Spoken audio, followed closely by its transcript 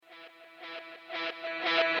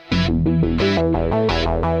Hi,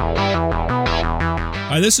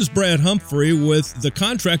 this is Brad Humphrey with The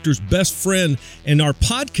Contractor's Best Friend, and our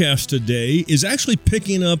podcast today is actually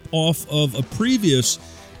picking up off of a previous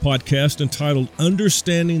podcast entitled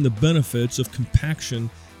Understanding the Benefits of Compaction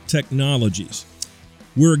Technologies.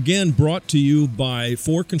 We're again brought to you by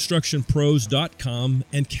forconstructionpros.com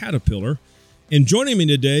and Caterpillar. And joining me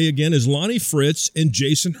today again is Lonnie Fritz and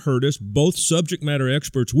Jason Hurtis, both subject matter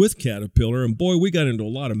experts with Caterpillar. And boy, we got into a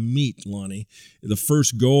lot of meat, Lonnie, the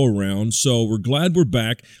first go around. So we're glad we're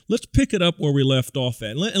back. Let's pick it up where we left off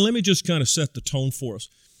at. And let me just kind of set the tone for us.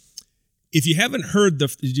 If you have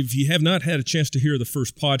not had a chance to hear the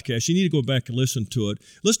first podcast, you need to go back and listen to it.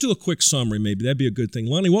 Let's do a quick summary, maybe. That'd be a good thing.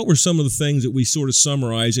 Lonnie, what were some of the things that we sort of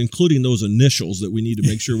summarized, including those initials that we need to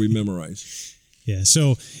make sure we memorize? Yeah,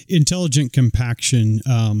 so intelligent compaction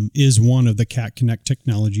is one of the Cat Connect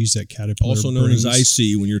technologies that Caterpillar also known brings. as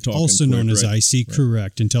IC when you're talking. Also known as IC,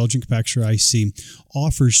 correct. Intelligent Compaction IC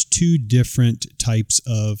offers two different types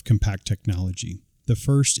of compact technology. The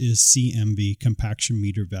first is CMV, compaction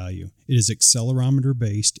meter value. It is accelerometer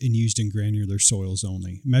based and used in granular soils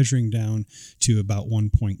only, measuring down to about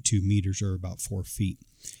 1.2 meters or about 4 feet.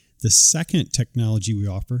 The second technology we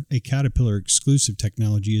offer, a Caterpillar exclusive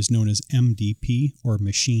technology, is known as MDP, or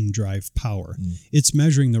machine drive power. It's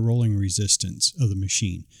measuring the rolling resistance of the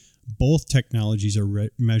machine. Both technologies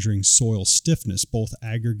are measuring soil stiffness, both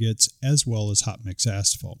aggregates as well as hot mix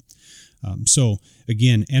asphalt. So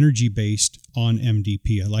again, energy based on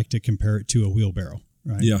MDP. I like to compare it to a wheelbarrow.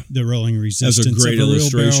 Right. Yeah. The rolling resistance. That's a great of a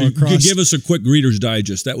illustration. Across. Give us a quick Reader's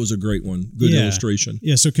Digest. That was a great one. Good illustration.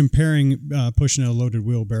 Yeah. So comparing pushing a loaded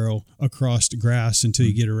wheelbarrow across the grass until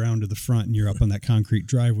you get around to the front and you're up on that concrete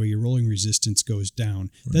driveway, your rolling resistance goes down.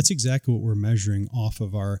 Right. That's exactly what we're measuring off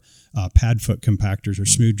of our pad foot compactors or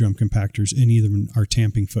smooth drum compactors, and even our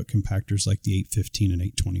tamping foot compactors like the 815 and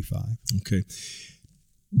 825. Okay.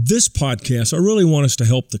 This podcast, I really want us to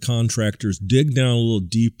help the contractors dig down a little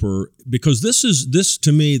deeper, because this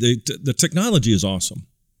to me, the technology is awesome,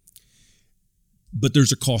 but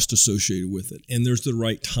there's a cost associated with it, and there's the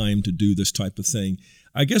right time to do this type of thing.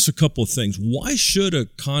 I guess a couple of things. Why should a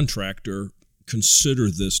contractor consider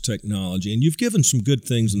this technology? And you've given some good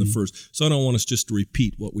things in the first, so I don't want us just to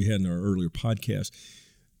repeat what we had in our earlier podcast.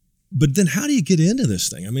 But then how do you get into this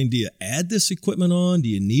thing? I mean, do you add this equipment on? Do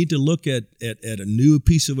you need to look at a new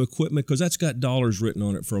piece of equipment? Because that's got dollars written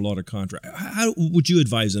on it for a lot of contractors. How would you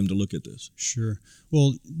advise them to look at this? Sure.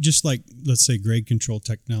 Well, just like, let's say, grade control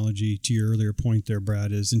technology, to your earlier point there,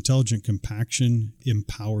 Brad, is intelligent compaction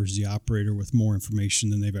empowers the operator with more information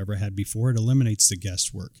than they've ever had before. It eliminates the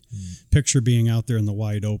guesswork. Picture being out there in the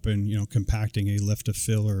wide open, compacting a lift of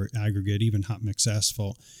fill or aggregate, even hot mix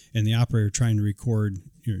asphalt, and the operator trying to record,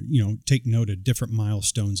 take note of different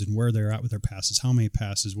milestones and where they're at with their passes, how many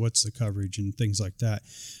passes, what's the coverage, and things like that.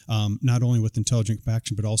 Not only with intelligent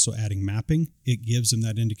compaction, but also adding mapping. It gives them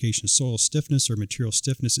that indication of soil stiffness or material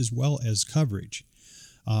stiffness as well as coverage.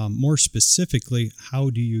 More specifically,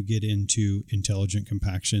 how do you get into intelligent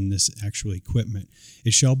compaction, this actual equipment?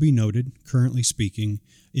 It shall be noted, currently speaking,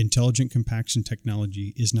 intelligent compaction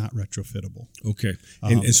technology is not retrofittable. Okay.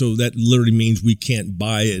 And so that literally means we can't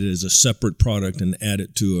buy it as a separate product and add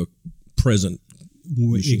it to a present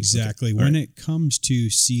machine. Exactly. Okay. When it comes to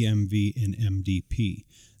CMV and MDP,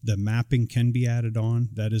 the mapping can be added on.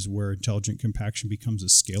 That is where intelligent compaction becomes a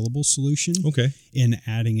scalable solution. Okay. In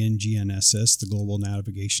adding in GNSS, the Global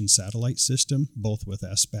Navigation Satellite System, both with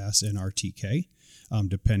SBAS and RTK,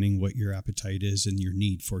 depending what your appetite is and your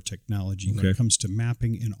need for technology. Okay. When it comes to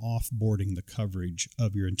mapping and offboarding the coverage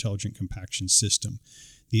of your intelligent compaction system,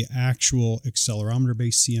 the actual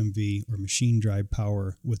accelerometer-based CMV or machine drive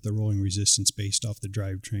power with the rolling resistance based off the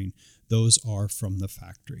drivetrain, those are from the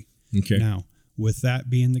factory. Okay. Now, with that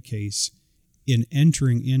being the case, in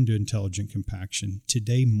entering into intelligent compaction,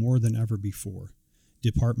 today more than ever before,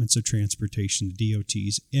 departments of transportation, the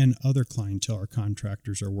DOTs, and other clientele our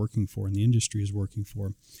contractors are working for and the industry is working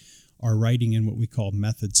for, are writing in what we call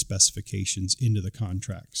method specifications into the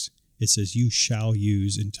contracts. It says you shall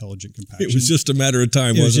use intelligent compaction. It was just a matter of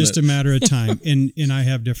time, wasn't it? It was just a matter of time. And I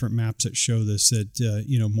have different maps that show this, that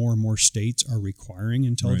more and more states are requiring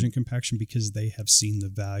intelligent compaction because they have seen the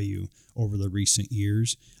value over the recent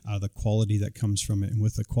years, the quality that comes from it. And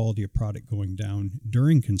with the quality of product going down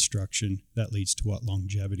during construction, that leads to what?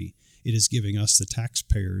 Longevity. It is giving us, the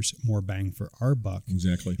taxpayers, more bang for our buck.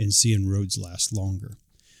 Exactly. And seeing roads last longer.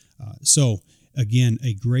 So, again,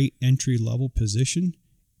 a great entry-level position.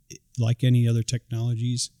 Like any other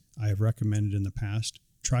technologies I have recommended in the past,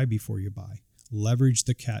 try before you buy. Leverage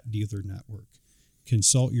the CAT dealer network.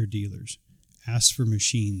 Consult your dealers. Ask for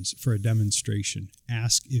machines for a demonstration.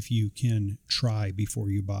 Ask if you can try before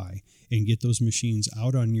you buy, and get those machines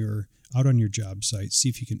out on your job site. See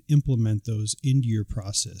if you can implement those into your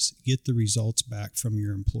process. Get the results back from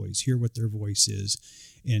your employees. Hear what their voice is,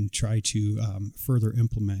 and try to further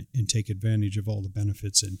implement and take advantage of all the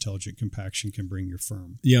benefits that intelligent compaction can bring your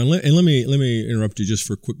firm. Yeah, and let me interrupt you just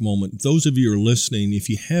for a quick moment. Those of you who are listening, if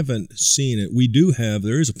you haven't seen it,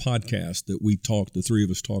 there is a podcast that the three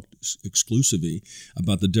of us talked exclusively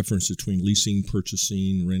about the difference between leasing,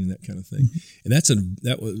 purchasing, renting, that kind of thing. Mm-hmm. And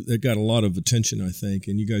that got a lot of attention, I think,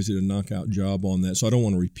 and you guys did a knockout job on that. So I don't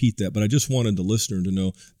want to repeat that, but I just wanted the listener to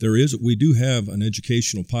know we do have an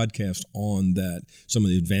educational podcast on that, some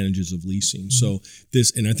of the advantages of leasing. Mm-hmm. So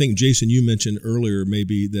and I think, Jason, you mentioned earlier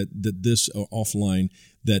maybe that this offline,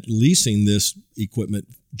 that leasing this equipment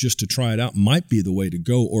just to try it out might be the way to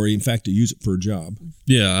go, or in fact to use it per job.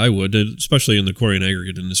 Yeah, I would, especially in the quarry and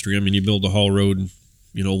aggregate industry. I mean, you build a haul road,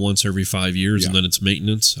 once every 5 years, and then it's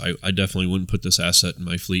maintenance. I definitely wouldn't put this asset in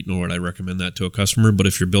my fleet, nor would I recommend that to a customer. But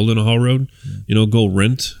if you're building a haul road, go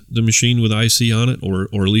rent the machine with IC on it,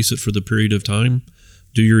 or lease it for the period of time.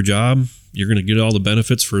 Do your job. You're going to get all the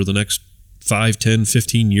benefits for the next 5, 10,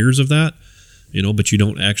 15 years of that, but you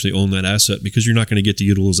don't actually own that asset because you're not going to get the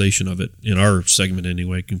utilization of it in our segment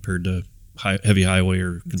anyway compared to heavy highway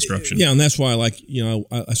or construction. Yeah, and that's why I like,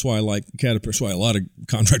 that's why I like Caterpillar. That's why a lot of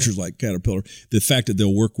contractors like Caterpillar. The fact that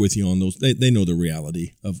they'll work with you on those, they know the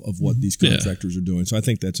reality of what these contractors are doing. So I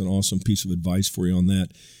think that's an awesome piece of advice for you on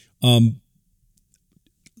that.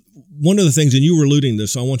 One of the things, and you were alluding to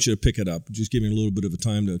this, so I want you to pick it up. Just give me a little bit of a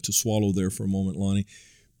time to swallow there for a moment, Lonnie.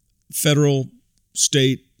 Federal,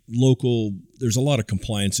 state, local, there's a lot of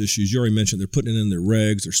compliance issues. You already mentioned they're putting it in their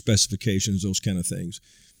regs, their specifications, those kind of things.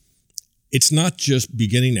 It's not just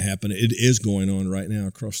beginning to happen. It is going on right now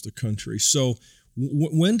across the country. So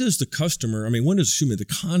when does the contractor,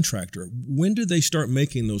 when do they start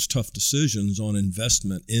making those tough decisions on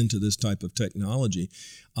investment into this type of technology?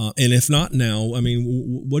 And if not now,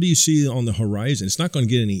 what do you see on the horizon? It's not going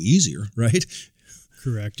to get any easier, right?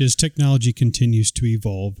 Correct. As technology continues to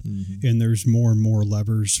evolve, and there's more and more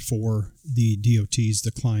levers for the DOTs,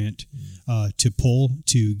 the client, to pull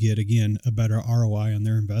to get, again, a better ROI on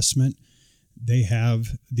their investment, they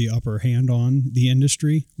have the upper hand on the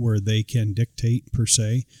industry where they can dictate, per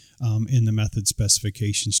se, in the method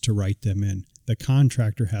specifications to write them in. The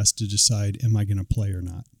contractor has to decide, am I going to play or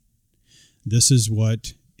not? This is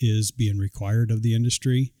what is being required of the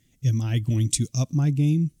industry. Am I going to up my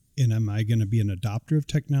game? And am I going to be an adopter of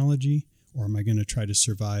technology, or am I going to try to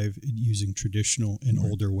survive using traditional and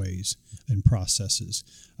older ways and processes?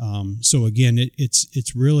 So again,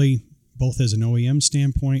 it's really both as an OEM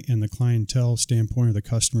standpoint and the clientele standpoint, or the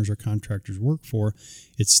customers or contractors work for,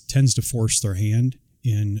 it tends to force their hand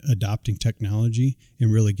in adopting technology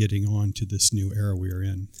and really getting on to this new era we are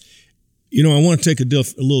in. I want to take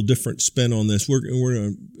a little different spin on this. We're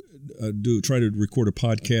going to try to record a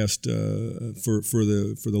podcast for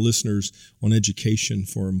the listeners on education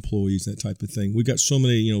for employees, that type of thing. We got so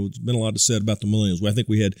many, it's been a lot said about the millennials. I think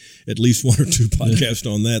we had at least one or two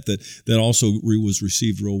podcasts on that also was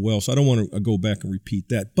received real well. So I don't want to go back and repeat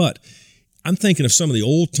that. But I'm thinking of some of the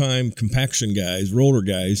old-time compaction guys, roller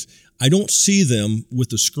guys. I don't see them with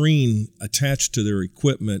the screen attached to their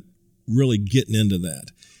equipment really getting into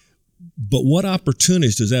that. But what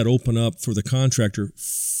opportunities does that open up for the contractor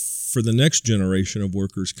for the next generation of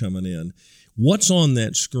workers coming in? What's on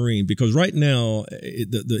that screen? Because right now,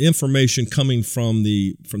 the information coming from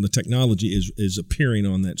the technology is appearing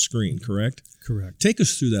on that screen, correct? Correct. Take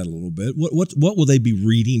us through that a little bit. What will they be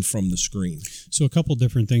reading from the screen? So a couple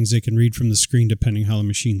different things they can read from the screen depending how the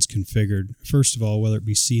machine's configured. First of all, whether it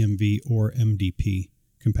be CMV or MDP,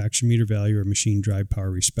 compaction meter value or machine drive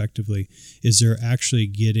power respectively, is they're actually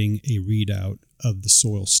getting a readout of the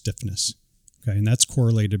soil stiffness. Okay, and that's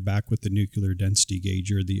correlated back with the nuclear density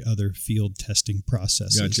gauge or the other field testing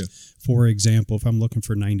processes. Gotcha. For example, if I'm looking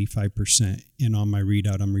for 95% and on my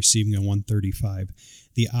readout I'm receiving a 135,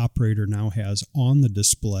 the operator now has on the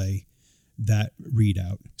display that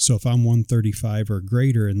readout. So if I'm 135 or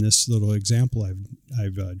greater in this little example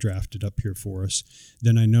I've drafted up here for us,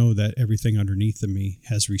 then I know that everything underneath of me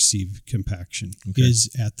has received compaction, is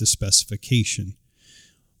at the specification.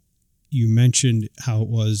 You mentioned how it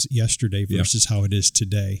was yesterday versus how it is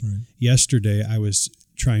today. Right. Yesterday, I was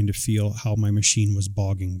trying to feel how my machine was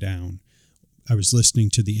bogging down. I was listening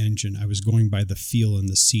to the engine. I was going by the feel in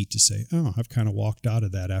the seat to say, I've kind of walked out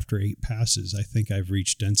of that after 8 passes. I think I've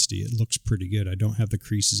reached density. It looks pretty good. I don't have the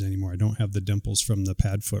creases anymore. I don't have the dimples from the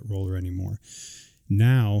pad foot roller anymore.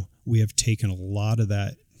 Now we have taken a lot of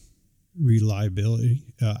that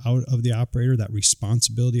reliability out of the operator, that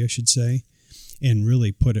responsibility, I should say, and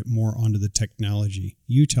really put it more onto the technology.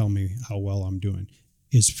 You tell me how well I'm doing.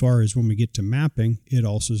 As far as when we get to mapping, it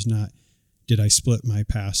also is not, did I split my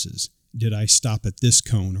passes? Did I stop at this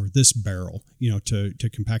cone or this barrel, to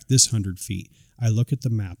compact this 100 feet? I look at the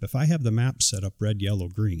map. If I have the map set up red, yellow,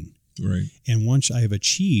 green, right, and once I have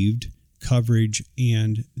achieved coverage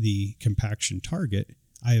and the compaction target,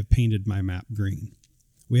 I have painted my map green.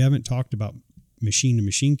 We haven't talked about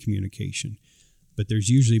machine-to-machine communication, but there's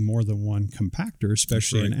usually more than one compactor,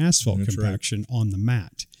 especially in asphalt compaction, on the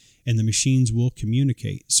mat, and the machines will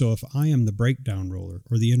communicate. So if I am the breakdown roller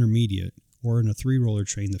or the intermediate, or in a 3-roller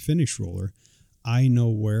train, the finish roller, I know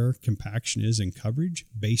where compaction is in coverage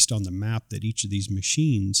based on the map that each of these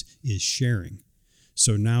machines is sharing.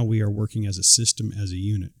 So now we are working as a system, as a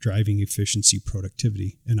unit, driving efficiency,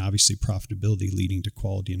 productivity, and obviously profitability, leading to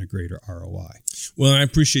quality and a greater ROI. Well, I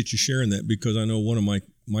appreciate you sharing that, because I know one of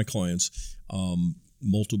my clients,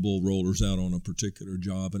 multiple rollers out on a particular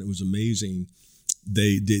job, and it was amazing.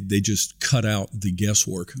 They just cut out the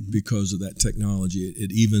guesswork because of that technology.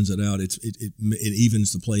 It evens it out. It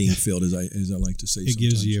evens the playing field, as I like to say. It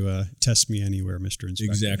gives you a test me anywhere, Mr. Inspector.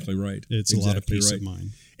 Exactly right. It's exactly a lot of peace of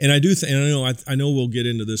mind. And I know we'll get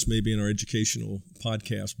into this maybe in our educational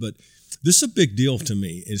podcast, but this is a big deal to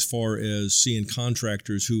me as far as seeing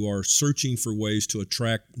contractors who are searching for ways to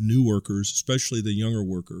attract new workers, especially the younger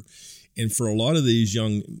worker. And for a lot of these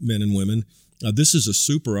young men and women, this is a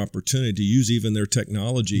super opportunity to use even their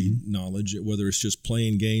technology knowledge, whether it's just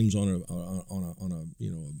playing games on a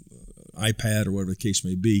iPad or whatever the case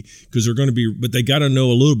may be, because they're going to be, but they got to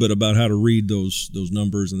know a little bit about how to read those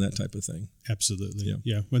numbers and that type of thing. Absolutely.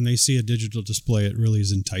 Yeah. When they see a digital display, it really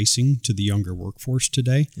is enticing to the younger workforce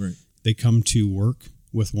today. Right. They come to work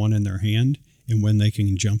with one in their hand, and when they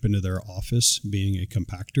can jump into their office being a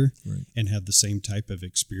compactor and have the same type of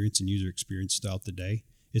experience and user experience throughout the day,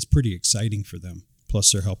 it's pretty exciting for them.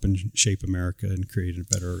 Plus, they're helping shape America and create a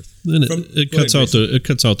better earth. Then it cuts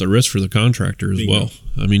out the risk for the contractor as well.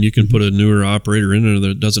 I mean, you can put a newer operator in there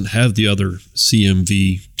that doesn't have the other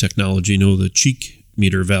CMV technology, the cheek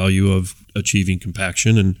meter value of achieving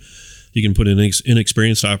compaction, and you can put an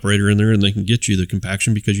inexperienced operator in there, and they can get you the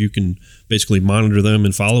compaction because you can basically monitor them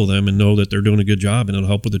and follow them and know that they're doing a good job, and it'll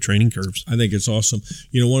help with the training curves. I think it's awesome.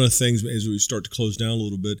 One of the things as we start to close down a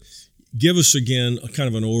little bit, give us again a kind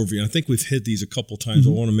of an overview. I think we've hit these a couple times. I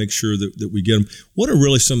want to make sure that we get them. What are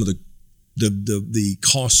really some of the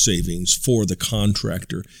cost savings for the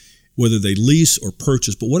contractor, whether they lease or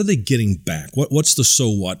purchase? But what are they getting back? What's the so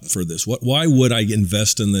what for this? Why would I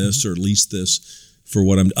invest in this or lease this for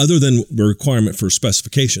what I'm, other than the requirement for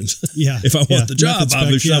specifications? If I want the job,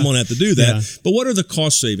 obviously I'm going to have to do that. But what are the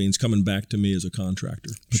cost savings coming back to me as a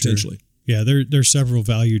contractor potentially? Sure. Yeah, there's several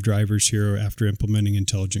value drivers here after implementing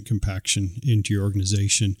intelligent compaction into your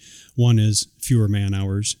organization. One is fewer man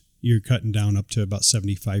hours. You're cutting down up to about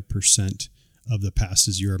 75% of the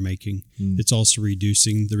passes you are making. It's also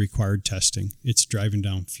reducing the required testing. It's driving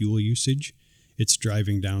down fuel usage. It's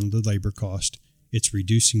driving down the labor cost. It's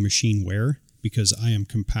reducing machine wear because I am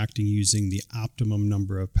compacting using the optimum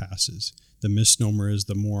number of passes. The misnomer is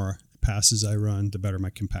the more passes I run, the better my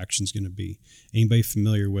compaction is going to be. Anybody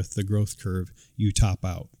familiar with the growth curve? You top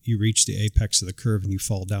out. You reach the apex of the curve and you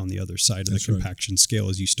fall down the other side of the compaction scale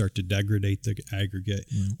as you start to degrade the aggregate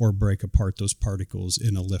or break apart those particles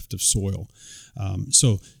in a lift of soil.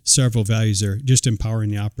 So several values there. Just empowering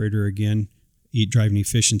the operator again, driving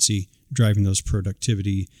efficiency, driving those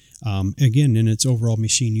productivity. Again, in its overall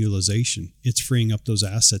machine utilization, it's freeing up those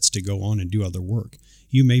assets to go on and do other work.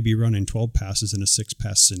 You may be running 12 passes in a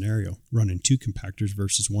 6-pass scenario, running 2 compactors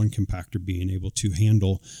versus 1 compactor being able to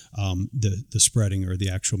handle the spreading or the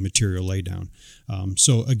actual material laydown.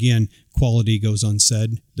 So again, quality goes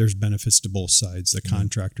unsaid. There's benefits to both sides, the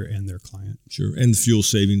contractor and their client. Sure, and the fuel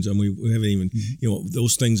savings. I mean, we haven't even,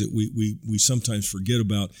 those things that we sometimes forget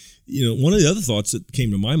about. One of the other thoughts that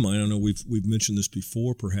came to my mind, I know we've mentioned this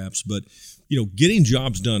before perhaps, but getting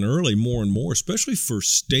jobs done early more and more, especially for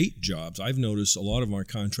state jobs. I've noticed a lot of our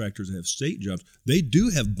contractors that have state jobs, they do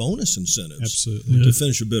have bonus incentives to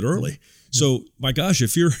finish a bit early. So my gosh,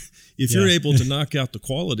 if you're able to knock out the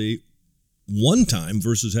quality one time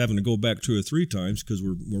versus having to go back 2 or 3 times because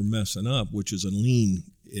we're messing up, which is a lean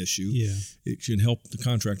issue, it can help the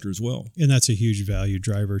contractor as well. And that's a huge value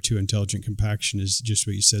driver to intelligent compaction is just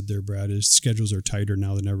what you said there, Brad, is schedules are tighter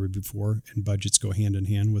now than ever before, and budgets go hand in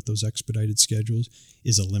hand with those expedited schedules,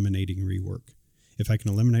 is eliminating rework. If I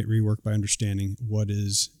can eliminate rework by understanding what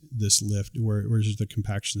is this lift, where's the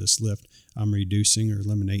compaction of this lift, I'm reducing or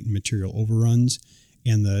eliminating material overruns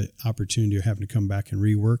and the opportunity of having to come back and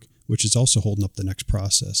rework, which is also holding up the next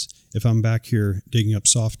process. If I'm back here digging up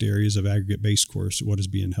soft areas of aggregate base course, what is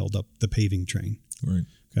being held up? The paving train. Right.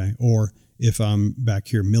 Okay. Or if I'm back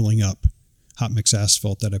here milling up hot mix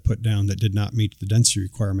asphalt that I put down that did not meet the density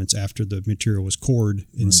requirements after the material was cored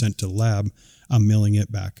and sent to the lab, I'm milling it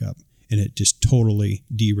back up. And it just totally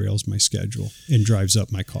derails my schedule and drives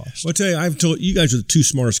up my cost. Well, I tell you, I've told you guys are the two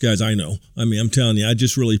smartest guys I know. I mean, I'm telling you, I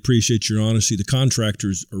just really appreciate your honesty. The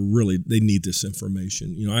contractors are really, they need this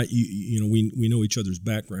information. You know, we know each other's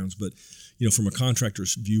backgrounds, but you know, from a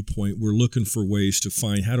contractor's viewpoint, we're looking for ways to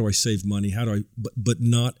find how do I save money, but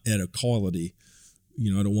not at a quality.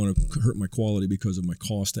 You know, I don't want to hurt my quality because of my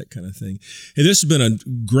cost, that kind of thing. Hey, this has been a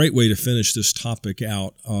great way to finish this topic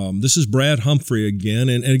out. This is Brad Humphrey again.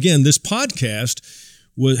 And again, this podcast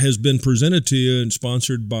has been presented to you and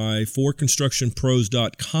sponsored by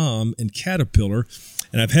forconstructionpros.com and Caterpillar.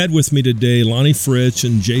 And I've had with me today Lonnie Fritz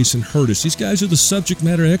and Jason Hurtis. These guys are the subject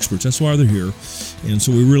matter experts. That's why they're here. And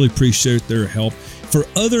so we really appreciate their help. For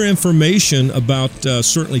other information about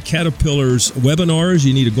certainly Caterpillar's webinars,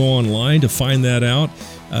 you need to go online to find that out.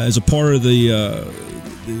 As a part of the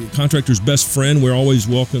Contractor's Best Friend, we're always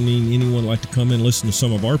welcoming anyone who'd like to come in and listen to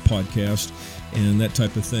some of our podcasts and that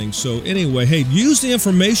type of thing. So anyway, hey, use the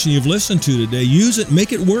information you've listened to today. Use it,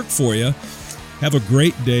 make it work for you. Have a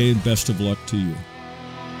great day, and best of luck to you.